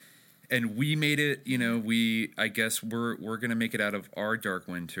and we made it. You know, I guess we're gonna make it out of our dark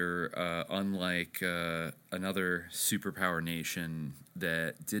winter. Unlike another superpower nation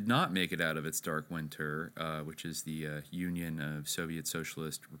that did not make it out of its dark winter, which is the Union of Soviet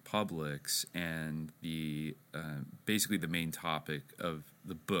Socialist Republics, and the basically the main topic of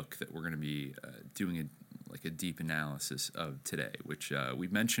the book that we're going to be doing a deep analysis of today, which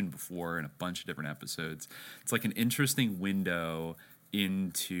we've mentioned before in a bunch of different episodes. It's like an interesting window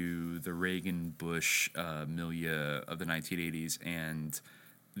into the Reagan-Bush milieu of the 1980s and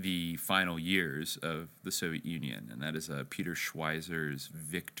the final years of the Soviet Union, and that is Peter Schweizer's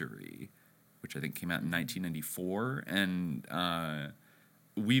Victory, which I think came out in 1994. And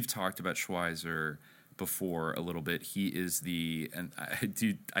we've talked about Schweizer before a little bit. He is and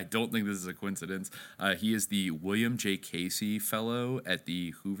I don't think this is a coincidence, he is the William J. Casey Fellow at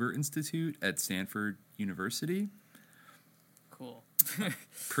the Hoover Institute at Stanford University. Cool.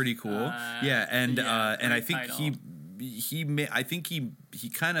 Pretty cool. And I think title. he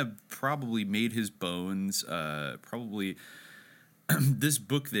kind of probably made his bones probably this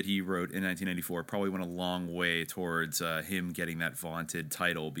book that he wrote in 1994 probably went a long way towards him getting that vaunted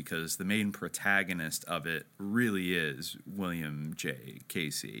title, because the main protagonist of it really is William J.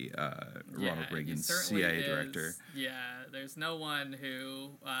 Casey, Ronald Reagan's CIA director. Yeah, there's no one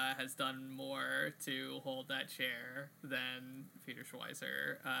who has done more to hold that chair than Peter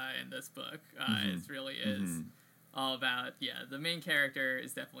Schweizer in this book. It really is all about, the main character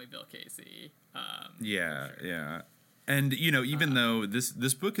is definitely Bill Casey. Yeah. And, you know, even though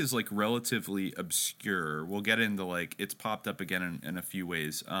this book is, like, relatively obscure, we'll get into, like, it's popped up again in a few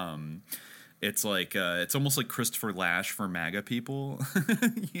ways. It's like, it's almost like Christopher Lash for MAGA people,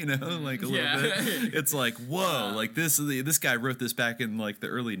 you know, like a little bit. It's like, whoa, like this guy wrote this back in, like, the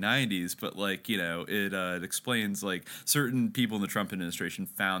early 90s, but, like, you know, it explains, like, certain people in the Trump administration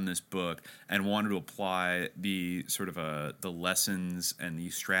found this book and wanted to apply the sort of the lessons and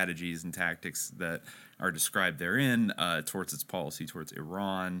the strategies and tactics that are described therein towards its policy towards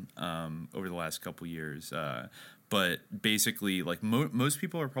Iran over the last couple years. But basically, like, most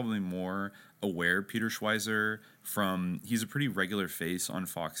people are probably more aware of Peter Schweizer he's a pretty regular face on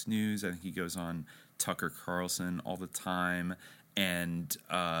Fox News. I think he goes on Tucker Carlson all the time. And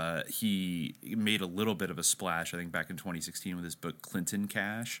he made a little bit of a splash, I think, back in 2016 with his book Clinton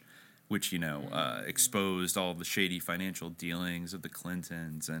Cash, which, you know, exposed all the shady financial dealings of the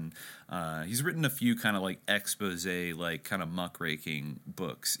Clintons. And he's written a few kind of like expose, like kind of muckraking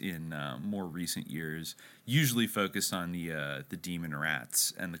books in more recent years, usually focused on the Demon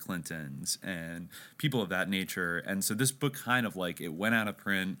Rats and the Clintons and people of that nature. And so this book kind of like, it went out of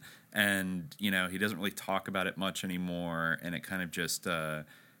print, and, you know, he doesn't really talk about it much anymore. And it kind of just kind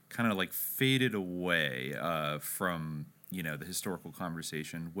of like faded away from, you know, the historical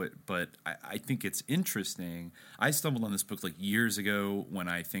conversation. But I think it's interesting. I stumbled on this book like years ago when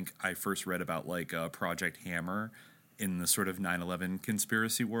I think I first read about like Project Hammer in the sort of 9/11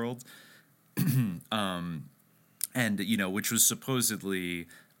 conspiracy world. And, you know, which was supposedly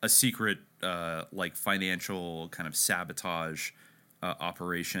a secret like financial kind of sabotage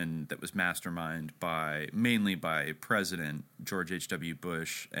operation that was masterminded mainly by President George H.W.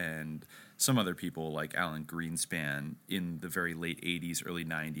 Bush and some other people like Alan Greenspan in the very late 80s, early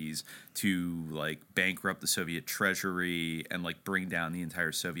 90s to like bankrupt the Soviet treasury and like bring down the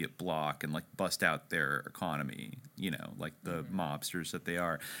entire Soviet bloc and like bust out their economy, you know, like the mobsters that they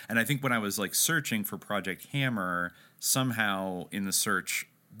are. And I think when I was like searching for Project Hammer, somehow in the search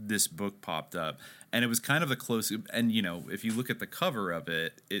this book popped up, and it was kind of the close. And, you know, if you look at the cover of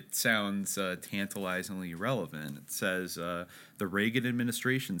it, it sounds tantalizingly relevant. It says the Reagan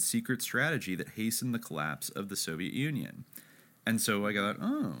administration's secret strategy that hastened the collapse of the Soviet Union. And so I got,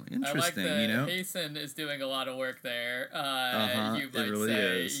 oh, interesting. I like you know, Hasten is doing a lot of work there. You might it really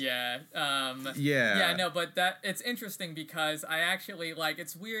say, is. yeah, yeah. No, but that it's interesting because I actually like.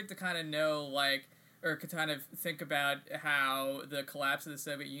 It's weird to kind of know like. Or could kind of think about how the collapse of the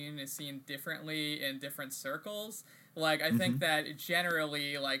Soviet Union is seen differently in different circles. Like, I think that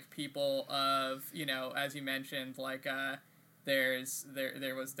generally, like, people of, you know, as you mentioned, like, there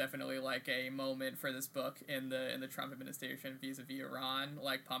was definitely, like, a moment for this book in the Trump administration vis-a-vis Iran.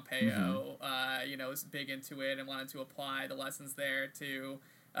 Like, Pompeo, you know, was big into it and wanted to apply the lessons there to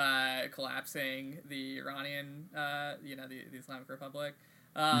collapsing the Iranian, you know, the Islamic Republic.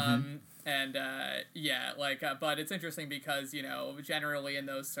 And but it's interesting because, you know, generally in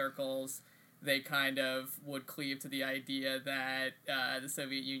those circles they kind of would cleave to the idea that the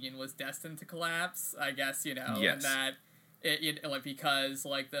Soviet Union was destined to collapse, I guess, you know. Yes. And that like because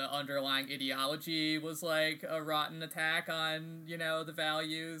like the underlying ideology was like a rotten attack on the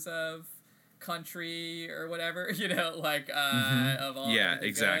values of country or whatever, like of all Yeah, everything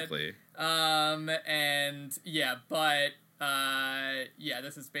exactly. good. And yeah, but yeah,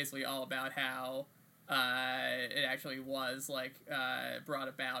 this is basically all about how it actually was like brought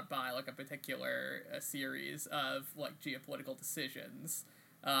about by like a particular series of like geopolitical decisions,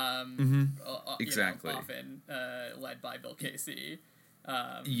 Exactly. often led by Bill Casey.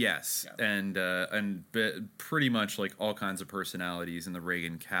 Yes, Yeah. and pretty much like all kinds of personalities in the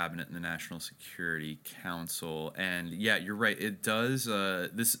Reagan cabinet and the National Security Council. And yeah, you're right. It does.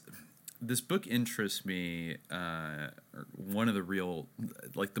 This book interests me. One of the real,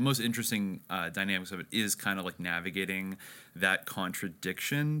 like the most interesting dynamics of it is kind of like navigating that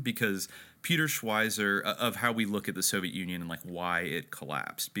contradiction, because Peter Schweizer, of how we look at the Soviet Union and like why it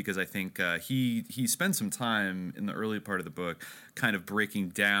collapsed, because I think he spent some time in the early part of the book kind of breaking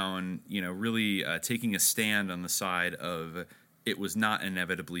down, really taking a stand on the side of it was not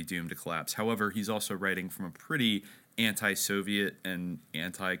inevitably doomed to collapse. However, he's also writing from a pretty anti-Soviet and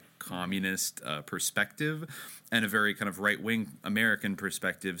anti-communist perspective, and a very kind of right-wing American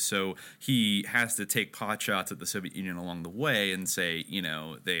perspective. So he has to take pot shots at the Soviet Union along the way and say,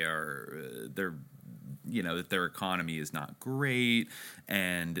 they're that their economy is not great,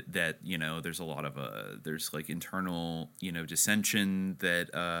 and that there's a lot of there's like internal dissension that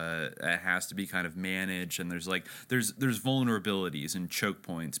has to be kind of managed, and there's vulnerabilities and choke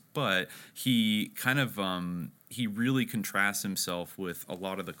points. But he kind of he really contrasts himself with a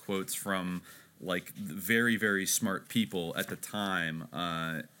lot of the quotes from like very, very smart people at the time.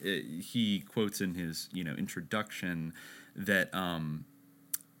 He quotes in his introduction that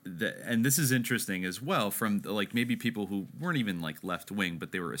and this is interesting as well, from like maybe people who weren't even like left wing,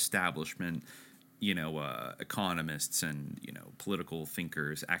 but they were establishment economists and political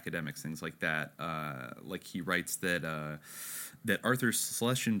thinkers, academics, things like that. Like he writes that Arthur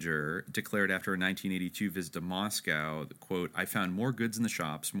Schlesinger declared after a 1982 visit to Moscow, quote, "I found more goods in the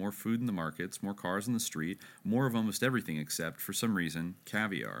shops, more food in the markets, more cars in the street, more of almost everything except, for some reason,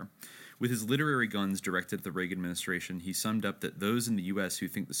 caviar." With his literary guns directed at the Reagan administration, he summed up that those in the U.S. who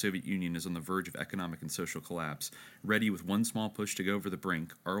think the Soviet Union is on the verge of economic and social collapse, ready with one small push to go over the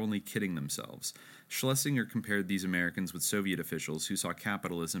brink, are only kidding themselves. Schlesinger compared these Americans with Soviet officials who saw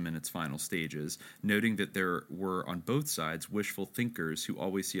capitalism in its final stages, noting that there were on both sides wishful thinkers who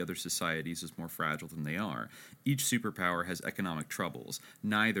always see other societies as more fragile than they are. Each superpower has economic troubles.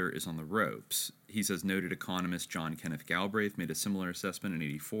 Neither is on the ropes. He says noted economist John Kenneth Galbraith made a similar assessment in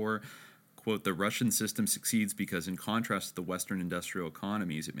 1984. Quote, "The Russian system succeeds because, in contrast to the Western industrial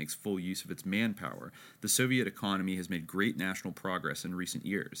economies, it makes full use of its manpower. The Soviet economy has made great national progress in recent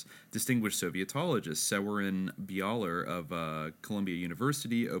years." Distinguished Sovietologist Severin Bialer of Columbia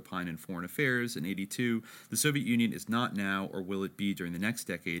University opined in Foreign Affairs in 1982, "The Soviet Union is not now, or will it be during the next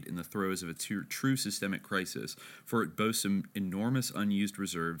decade, in the throes of a true systemic crisis, for it boasts enormous unused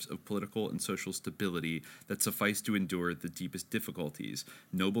reserves of political and social stability that suffice to endure the deepest difficulties."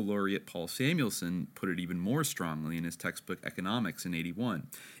 Nobel laureate Paul Samuelson put it even more strongly in his textbook Economics in 1981.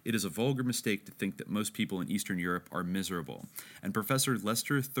 "It is a vulgar mistake to think that most people in Eastern Europe are miserable." And Professor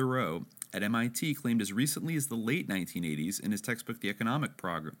Lester Thurow at MIT claimed as recently as the late 1980s in his textbook The Economic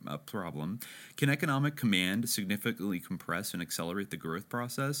Problem, "Can economic command significantly compress and accelerate the growth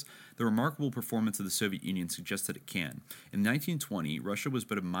process? The remarkable performance of the Soviet Union suggests that it can. In 1920, Russia was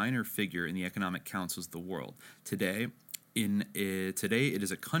but a minor figure in the economic councils of the world. Today it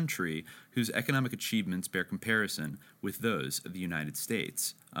is a country whose economic achievements bear comparison with those of the United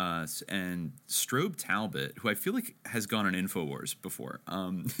States." And Strobe Talbot, who I feel like has gone on InfoWars before,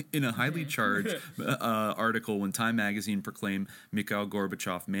 in a highly charged article when Time magazine proclaimed Mikhail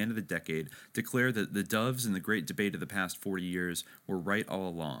Gorbachev Man of the Decade, declared that the doves in the great debate of the past 40 years were right all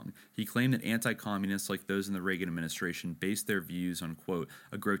along. He claimed that anti-communists like those in the Reagan administration based their views on, quote,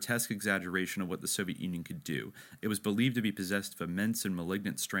 "a grotesque exaggeration of what the Soviet Union could do. It was believed to be possessed of immense and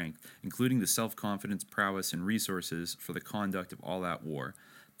malignant strength, including the self-confidence, prowess, and resources for the conduct of all-out war."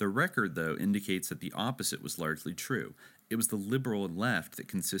 The record, though, indicates that the opposite was largely true. It was the liberal and left that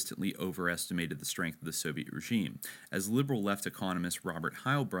consistently overestimated the strength of the Soviet regime. As liberal left economist Robert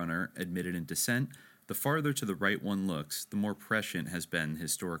Heilbrunner admitted in Dissent, "The farther to the right one looks, the more prescient has been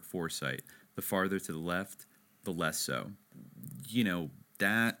historic foresight. The farther to the left, the less so."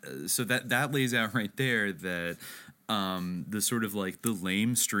 That lays out right there that the sort of like the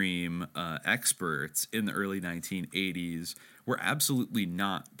lamestream experts in the early 1980s were absolutely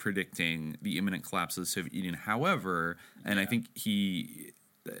not predicting the imminent collapse of the Soviet Union. However, and I think he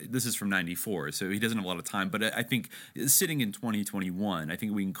this is from 94, so he doesn't have a lot of time. But I think sitting in 2021, I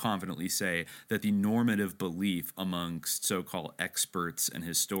think we can confidently say that the normative belief amongst so-called experts and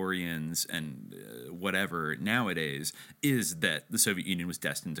historians and whatever nowadays is that the Soviet Union was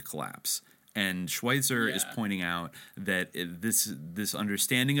destined to collapse. And Schweitzer is pointing out that this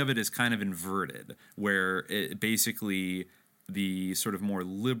understanding of it is kind of inverted, where it basically the sort of more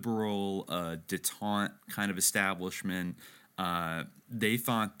liberal, detente kind of establishment, they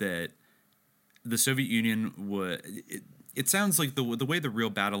thought that the Soviet Union would. It sounds like the way the real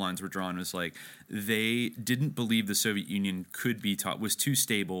battle lines were drawn was like they didn't believe the Soviet Union was too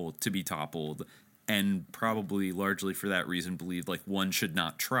stable to be toppled, and probably largely for that reason believed like one should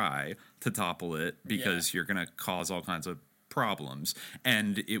not try to topple it because you're going to cause all kinds of problems.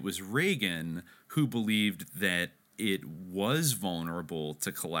 And it was Reagan who believed that it was vulnerable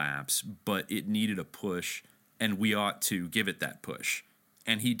to collapse, but it needed a push, and we ought to give it that push.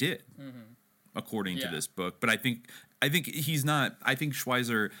 And he did, according to this book. But I think he's not. I think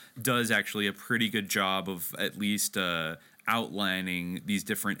Schweitzer does actually a pretty good job of at least outlining these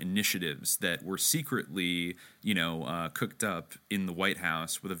different initiatives that were secretly, cooked up in the White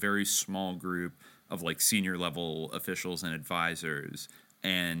House with a very small group of like senior level officials and advisors,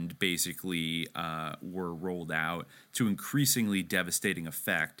 and basically were rolled out to increasingly devastating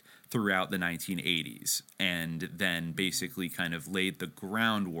effect throughout the 1980s, and then basically kind of laid the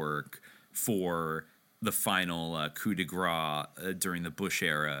groundwork for the final coup de grace during the Bush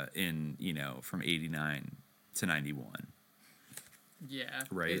era in, from 89 to 91. Yeah.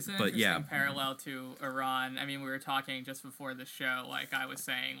 Right. It's an interesting parallel to Iran. I mean, we were talking just before the show, like I was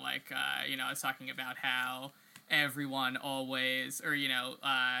saying, like, I was talking about how everyone always, or,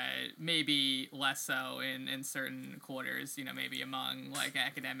 maybe less so in certain quarters, maybe among, like,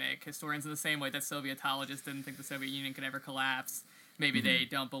 academic historians in the same way that Sovietologists didn't think the Soviet Union could ever collapse. Maybe they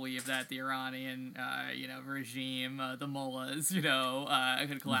don't believe that the Iranian, regime, the mullahs,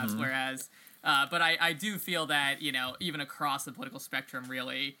 could collapse, whereas... but I do feel that, even across the political spectrum,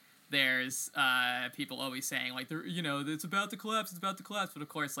 really, there's people always saying, like, it's about to collapse, but of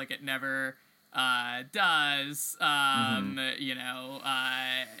course, like, it never does.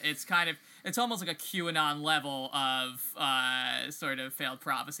 It's kind of, it's almost like a QAnon level of sort of failed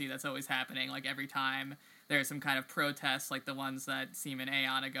prophecy that's always happening, like, every time there's some kind of protests, like the ones that seem an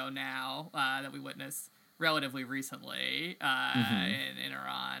aeon ago now, that we witnessed relatively recently in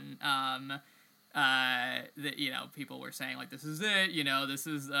Iran. That people were saying like this is it, this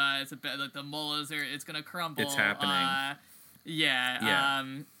is it's a bit like the mullahs are, it's gonna crumble. It's happening. I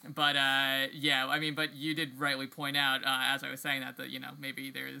mean, but you did rightly point out as I was saying that maybe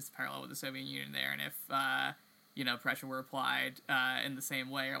there's parallel with the Soviet Union there, and if pressure were applied in the same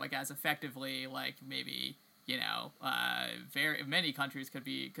way or like as effectively, like maybe very many countries could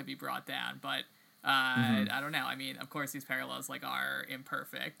be brought down, but. I don't know. I mean, of course, these parallels like are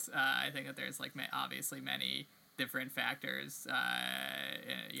imperfect. I think that there's like obviously many different factors. I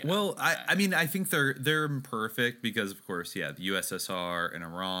mean, I think they're imperfect because, of course, the USSR and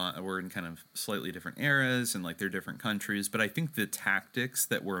Iran were in kind of slightly different eras and like they're different countries. But I think the tactics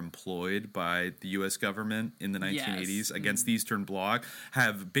that were employed by the U.S. government in the 1980s against the Eastern Bloc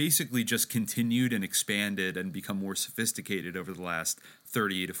have basically just continued and expanded and become more sophisticated over the last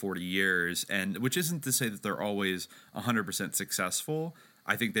 30 to 40 years, and which isn't to say that they're always 100% successful.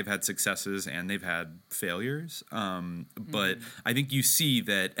 I think they've had successes and they've had failures. But I think you see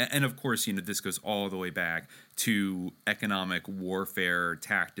that, and of course, this goes all the way back to economic warfare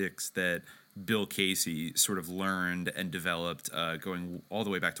tactics that Bill Casey sort of learned and developed going all the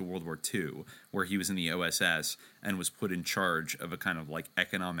way back to World War II, where he was in the OSS and was put in charge of a kind of like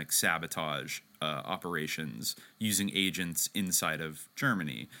economic sabotage operations using agents inside of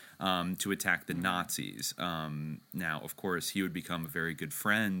Germany to attack the Nazis. Now, of course, he would become a very good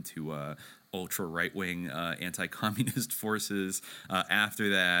friend to ultra right-wing anti-communist forces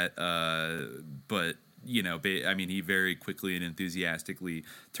after that, but he very quickly and enthusiastically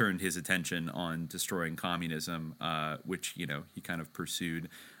turned his attention on destroying communism, which, he kind of pursued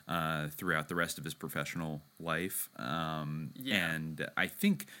throughout the rest of his professional life. And I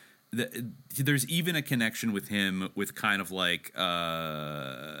think there's even a connection with him with kind of like, we'll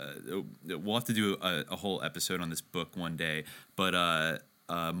have to do a whole episode on this book one day, but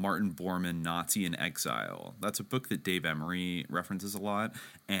Martin Bormann, Nazi in Exile. That's a book that Dave Emery references a lot,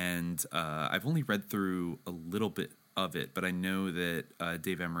 and I've only read through a little bit of it, but I know that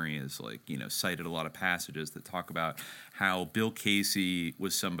Dave Emery has cited a lot of passages that talk about how Bill Casey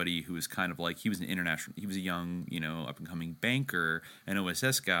was somebody who was kind of like, he was a young, up and coming banker, an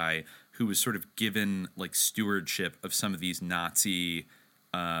OSS guy who was sort of given like stewardship of some of these Nazi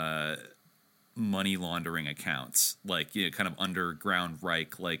money laundering accounts, like, you know, kind of underground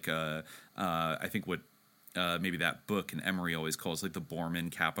Reich, like I think what maybe that book and Emery always calls like the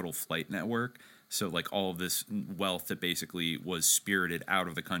Borman Capital Flight Network. So like all of this wealth that basically was spirited out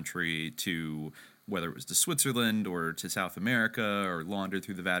of the country to, whether it was to Switzerland or to South America or laundered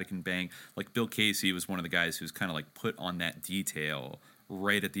through the Vatican Bank. Like Bill Casey was one of the guys who's kind of like put on that detail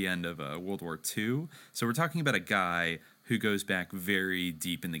right at the end of World War II. So we're talking about a guy who goes back very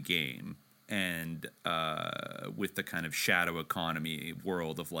deep in the game, and with the kind of shadow economy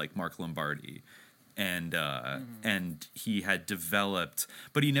world of like Mark Lombardi. And he had developed,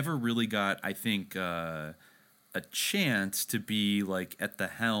 but he never really got, I think, a chance to be like at the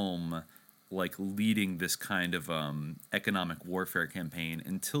helm, like leading this kind of economic warfare campaign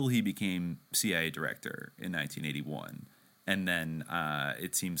until he became CIA director in 1981. And then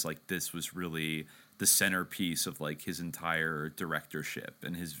it seems like this was really the centerpiece of like his entire directorship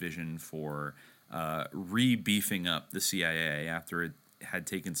and his vision for re-beefing up the CIA after it had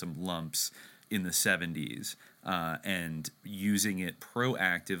taken some lumps in the 70s, and using it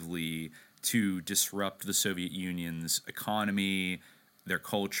proactively to disrupt the Soviet Union's economy, their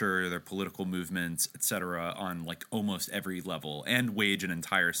culture, their political movements, etc., on like almost every level, and wage an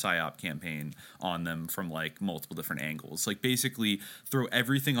entire PSYOP campaign on them from like multiple different angles. Like basically throw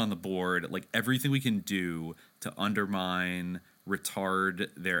everything on the board, like everything we can do to undermine, retard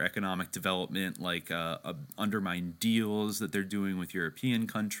their economic development, like undermine deals that they're doing with European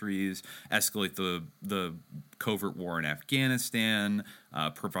countries, escalate the covert war in Afghanistan,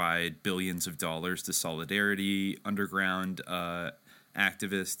 provide billions of dollars to Solidarity underground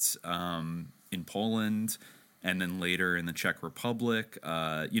activists in Poland, and then later in the Czech Republic.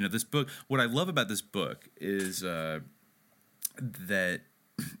 You know, this book, what I love about this book is that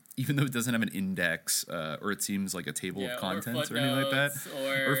even though it doesn't have an index, or it seems like a table of contents or anything like that,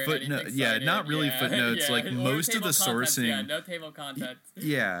 or footnotes, not really footnotes. Like most of the sourcing, no table of contents.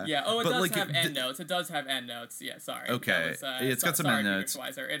 Yeah. Oh, it does like, have endnotes. It does have endnotes. Yeah, sorry. Okay. Was, it's got some endnotes.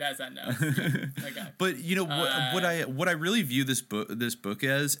 It has endnotes. Yeah. Okay. But you know what I really view this book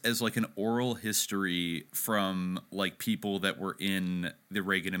as like an oral history from like people that were in the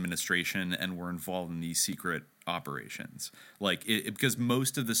Reagan administration and were involved in these secret operations, like because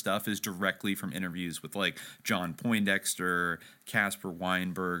most of the stuff is directly from interviews with like John Poindexter, Caspar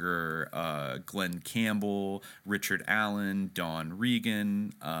Weinberger, Glenn Campbell, Richard Allen, Don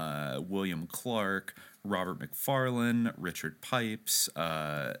Regan, William Clark, Robert McFarlane, Richard Pipes,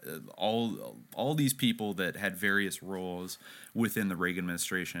 all these people that had various roles within the Reagan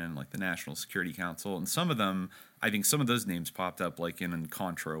administration, like the National Security Council, and some of them, I think some of those names popped up like in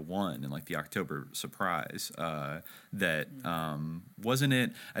Contra 1 and like the October Surprise. That wasn't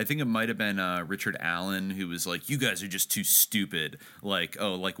it? I think it might have been Richard Allen, who was like, "You guys are just too stupid. Like,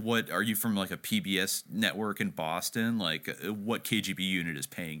 oh, like what are you from like a PBS network in Boston? Like, what KGB unit is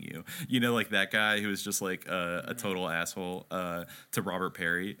paying you? You know, like that guy who was just like a total asshole to Robert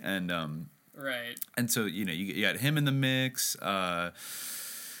Perry and right. And so you know you got him in the mix.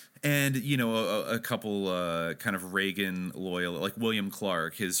 And, you know, a couple kind of Reagan loyal, like William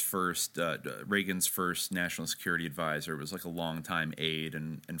Clark, his first, Reagan's first national security advisor, was like a longtime aide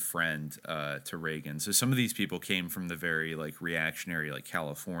and friend to Reagan. So some of these people came from the very like reactionary, like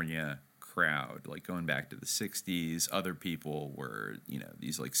California crowd, like going back to the 60s. Other people were, you know,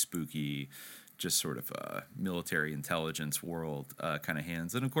 these like spooky, just sort of military intelligence world kind of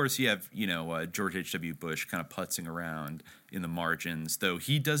hands. And of course you have, you know, George H.W. Bush kind of putzing around in the margins, though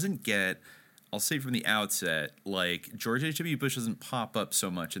he doesn't get, I'll say from the outset, like George H.W. Bush doesn't pop up so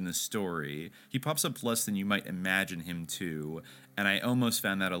much in this story. He pops up less than you might imagine him to, and I almost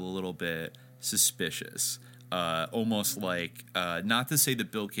found that a little bit suspicious. Almost like, not to say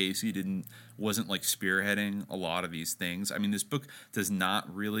that Bill Casey wasn't like spearheading a lot of these things. I mean, this book does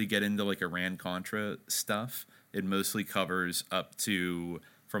not really get into like Iran-Contra stuff. It mostly covers up to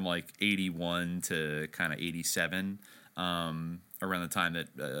from like 81 to kind of 87, around the time that,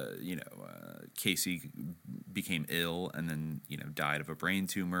 Casey became ill and then, you know, died of a brain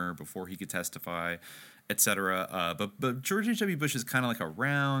tumor before he could testify, etc. But George H.W. Bush is kind of like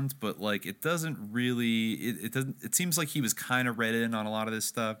around, but like it doesn't really. It doesn't. It seems like he was kind of read in on a lot of this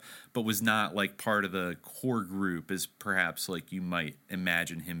stuff, but was not like part of the core group as perhaps like you might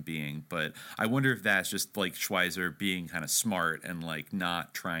imagine him being. But I wonder if that's just like Schweizer being kind of smart and like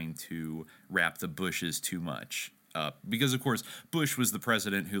not trying to wrap the Bushes too much up, because of course Bush was the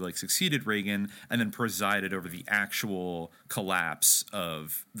president who like succeeded Reagan and then presided over the actual collapse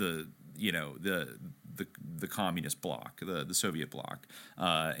of the the communist bloc, the Soviet bloc,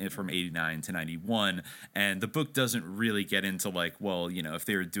 from 89 to 91. And the book doesn't really get into like, well, if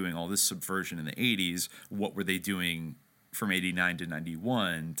they were doing all this subversion in the 80s, what were they doing from 89 to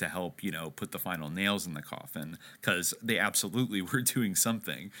 91 to help, put the final nails in the coffin? Because they absolutely were doing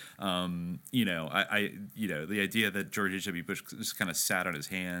something. The idea that George H.W. Bush just kind of sat on his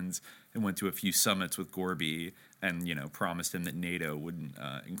hands and went to a few summits with Gorby and, promised him that NATO wouldn't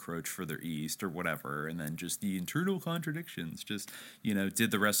encroach further east or whatever. And then just the internal contradictions just,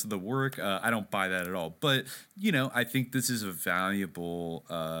 did the rest of the work. I don't buy that at all. But, I think this is a valuable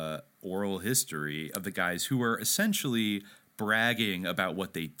oral history of the guys who are essentially bragging about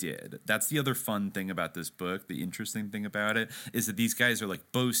what they did. That's the other fun thing about this book. The interesting thing about it is that these guys are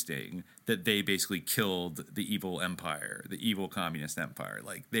like boasting that they basically killed the evil empire, the evil communist empire.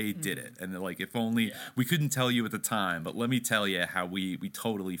 Like they did it. And they're like, if only we couldn't tell you at the time, but let me tell you how we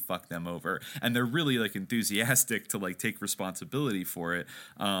totally fucked them over. And they're really like enthusiastic to like take responsibility for it.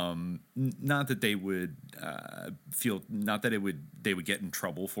 Not that they would they would get in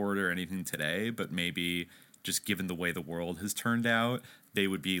trouble for it or anything today, but maybe just given the way the world has turned out, they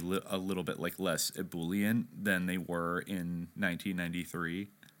would be a little bit like less ebullient than they were in 1993,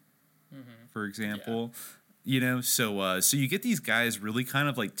 for example. So you get these guys really kind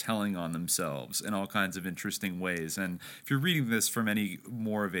of like telling on themselves in all kinds of interesting ways. And if you're reading this from any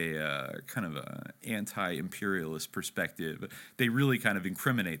more of a kind of a anti-imperialist perspective, they really kind of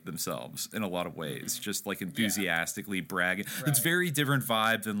incriminate themselves in a lot of ways, just like enthusiastically bragging. Right. It's very different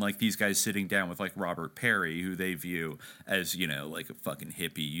vibe than like these guys sitting down with like Robert Perry, who they view as, like a fucking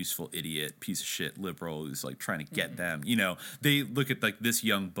hippie, useful idiot, piece of shit liberal who's like trying to get them. They look at like this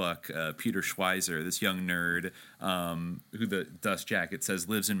young buck, Peter Schweizer, this young nerd, who the dust jacket says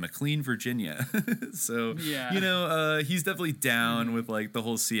lives in McLean, Virginia. So, he's definitely down with like the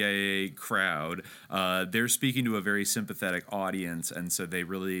whole CIA crowd. They're speaking to a very sympathetic audience, and so they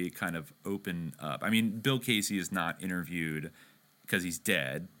really kind of open up. I mean, Bill Casey is not interviewed because he's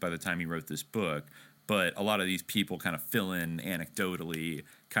dead by the time he wrote this book, but a lot of these people kind of fill in anecdotally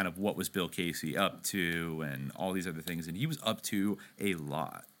kind of what was Bill Casey up to and all these other things, and he was up to a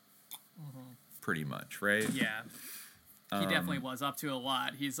lot. Pretty much, right? Yeah. He definitely was up to a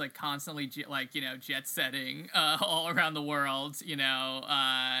lot. He's like constantly jet setting all around the world,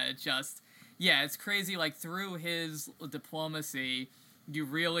 it's crazy. Like through his diplomacy, you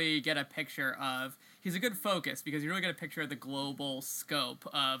really get a picture of, he's a good focus because you really get a picture of the global scope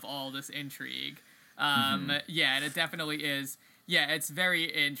of all this intrigue. And it definitely is. Yeah, it's very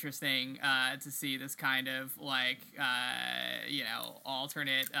interesting to see this kind of like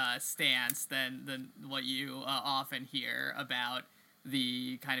alternate stance than what you often hear about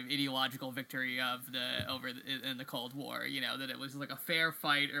the kind of ideological victory of in the Cold War. That it was like a fair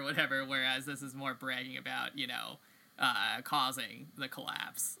fight or whatever, whereas this is more bragging about causing the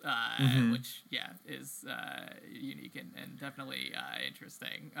collapse, which is unique and definitely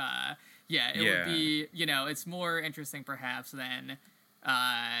interesting. Would be, it's more interesting perhaps than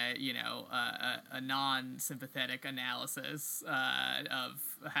a non-sympathetic analysis of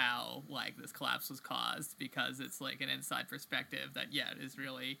how like this collapse was caused, because it's like an inside perspective that is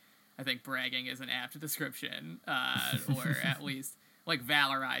really, I think bragging is an apt description, or at least like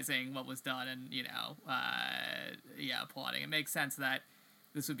valorizing what was done and applauding. It makes sense that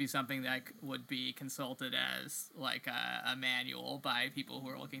this would be something that would be consulted as like a manual by people who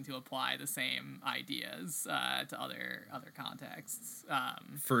are looking to apply the same ideas to other contexts.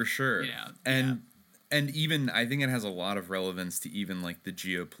 For sure. And even I think it has a lot of relevance to even like the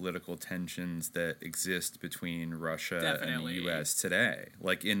geopolitical tensions that exist between Russia and the U.S. today.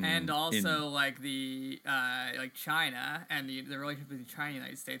 Like like the like China and the relationship between China and the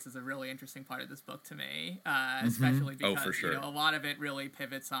United States is a really interesting part of this book to me, especially because a lot of it really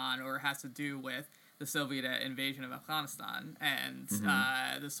pivots on or has to do with the Soviet invasion of Afghanistan and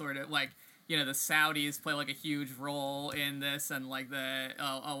the sort of like, the Saudis play like a huge role in this, and like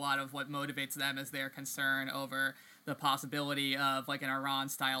a lot of what motivates them is their concern over the possibility of like an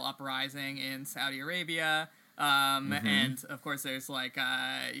Iran-style uprising in Saudi Arabia. And of course, there's like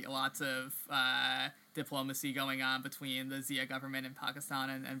lots of diplomacy going on between the Zia government in Pakistan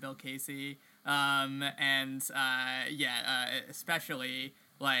and Bill Casey. Especially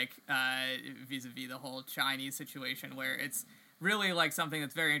like vis-a-vis the whole Chinese situation, where it's really like something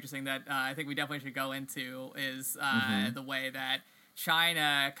that's very interesting that I think we definitely should go into is the way that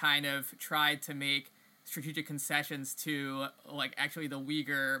China kind of tried to make strategic concessions to like actually the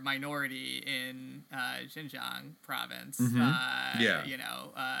Uyghur minority in Xinjiang province,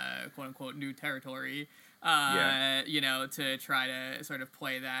 quote unquote new territory, Yeah. to try to sort of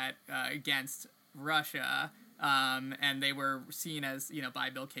play that against Russia. And they were seen as, by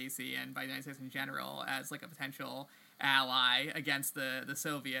Bill Casey and by the United States in general as like a potential ally against the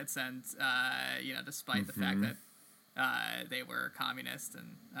Soviets, and despite the fact that they were communist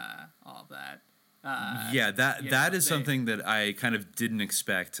and all of that. That is something that I kind of didn't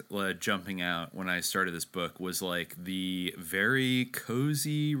expect jumping out when I started this book, was like the very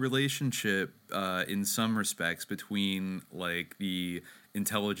cozy relationship in some respects between like the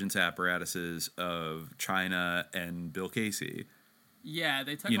intelligence apparatuses of China and Bill Casey. Yeah,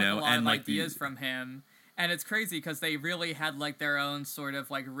 they took a lot of ideas from him. And it's crazy because they really had like their own sort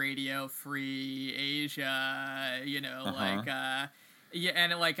of like Radio Free Asia, it's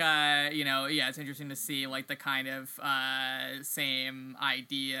interesting to see like the kind of same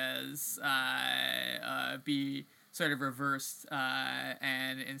ideas be sort of reversed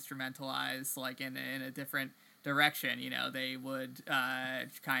and instrumentalized like in a different direction. They would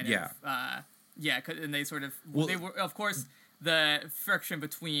and they sort of they were, of course, the friction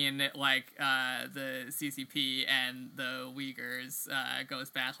between like the CCP and the Uyghurs goes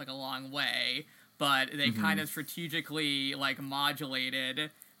back like a long way, but they kind of strategically like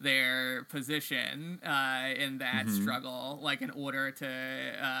modulated their position in that struggle, like in order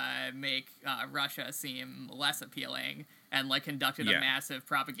to make Russia seem less appealing, and like conducted a massive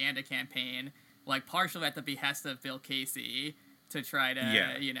propaganda campaign, like partially at the behest of Bill Casey, to try to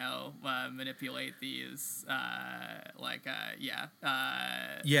manipulate these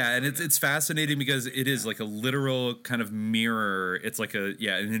and it's fascinating because it is like a literal kind of mirror. It's like an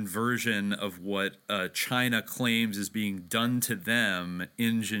inversion of what China claims is being done to them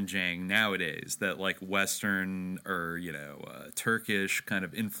in Xinjiang nowadays, that like Western or Turkish kind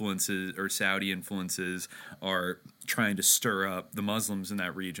of influences or Saudi influences are trying to stir up the Muslims in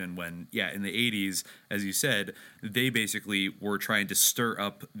that region, when in the 80s, as you said, they basically were trying to stir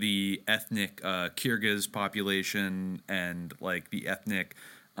up the ethnic Kyrgyz population and like the ethnic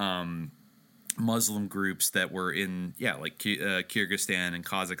Muslim groups that were in Kyrgyzstan and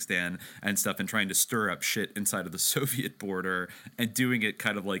Kazakhstan and stuff, and trying to stir up shit inside of the Soviet border, and doing it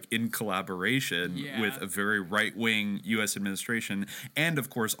kind of like in collaboration with a very right-wing U.S. administration, and of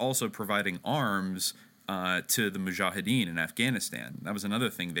course also providing arms to the Mujahideen in Afghanistan. That was another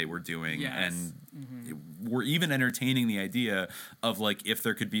thing they were doing, and were even entertaining the idea of like if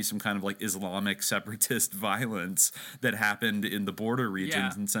there could be some kind of like Islamic separatist violence that happened in the border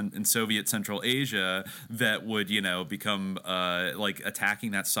regions in Soviet Central Asia that would become like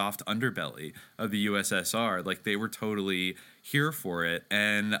attacking that soft underbelly of the USSR. Like they were totally here for it.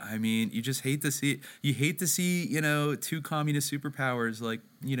 And I mean, you just hate to see two communist superpowers like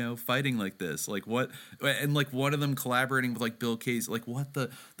fighting like this, like what, and like one of them collaborating with like Bill Casey, like what the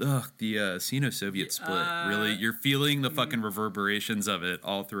Sino-Soviet split, really, you're feeling the fucking reverberations of it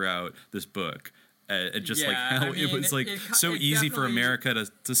all throughout this book. Just like how it was like so easy for America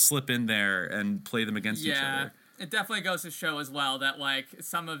to slip in there and play them against each other. It definitely goes to show as well that like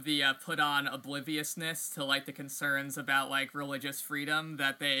some of the put on obliviousness to like the concerns about like religious freedom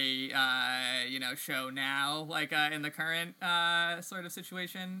that they show now, like in the current sort of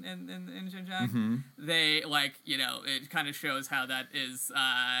situation in Xinjiang, they like it kind of shows how that is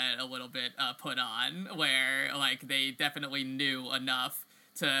a little bit put on, where like they definitely knew enough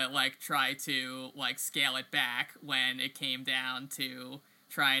to like try to like scale it back when it came down to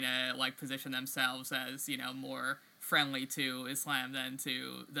trying to like position themselves as more friendly to Islam than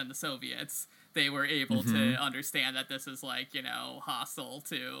the Soviets. They were able to understand that this is like hostile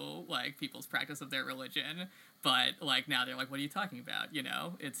to like people's practice of their religion, but like now they're like, what are you talking about?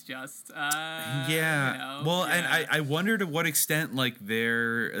 It's just and I wonder to what extent like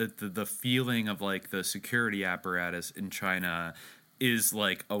their the feeling of like the security apparatus in China is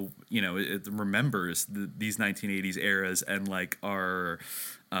like it remembers these 1980s eras and like are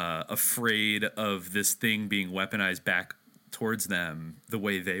afraid of this thing being weaponized back towards them the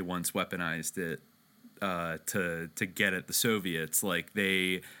way they once weaponized it to get at the Soviets. Like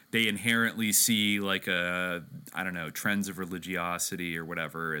they inherently see like trends of religiosity or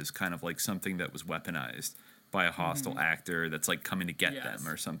whatever as kind of like something that was weaponized by a hostile actor that's like coming to get them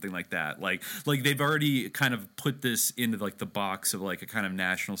or something like that. Like they've already kind of put this into like the box of like a kind of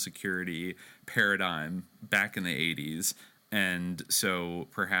national security paradigm back in the 80s. And so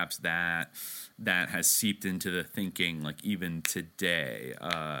perhaps that has seeped into the thinking like even today.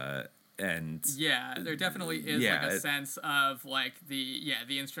 And there definitely is like a sense of like the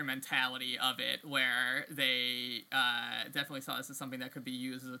instrumentality of it, where they definitely saw this as something that could be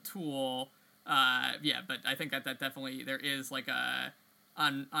used as a tool. But I think that definitely there is like a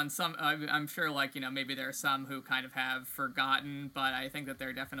on some, I'm sure, like, you know, maybe there are some who kind of have forgotten, but I think that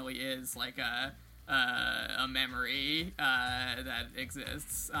there definitely is like a memory that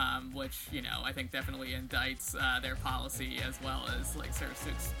exists, which, you know, I think definitely indicts their policy as well as like serves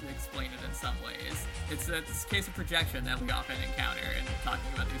to explain it in some ways. It's a case of projection that we often encounter in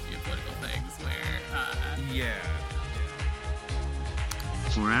talking about these geopolitical things, where yeah.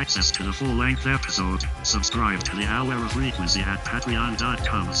 For access to the full-length episode, subscribe to the Hour of Frequency at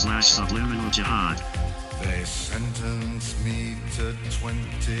patreon.com/subliminaljihad. They sentenced me to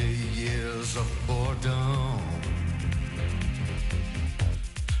 20 years of boredom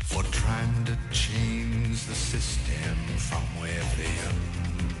for trying to change the system from within.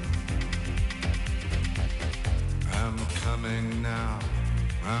 I'm coming now,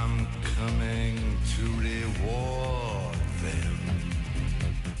 I'm coming to reward them.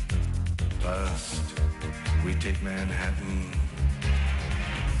 First, we take Manhattan.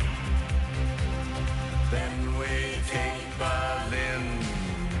 Then we take Berlin.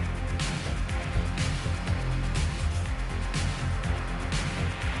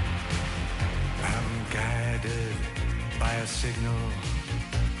 I'm guided by a signal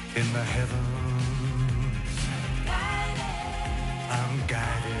in the heavens. I'm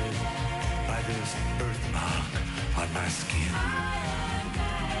guided by this birthmark on my skin.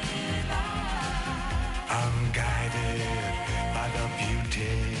 I'm guided by the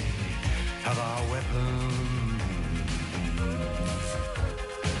beauty of our weapons.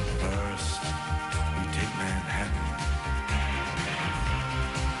 First, we take Manhattan.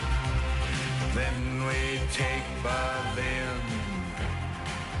 Then we take Berlin.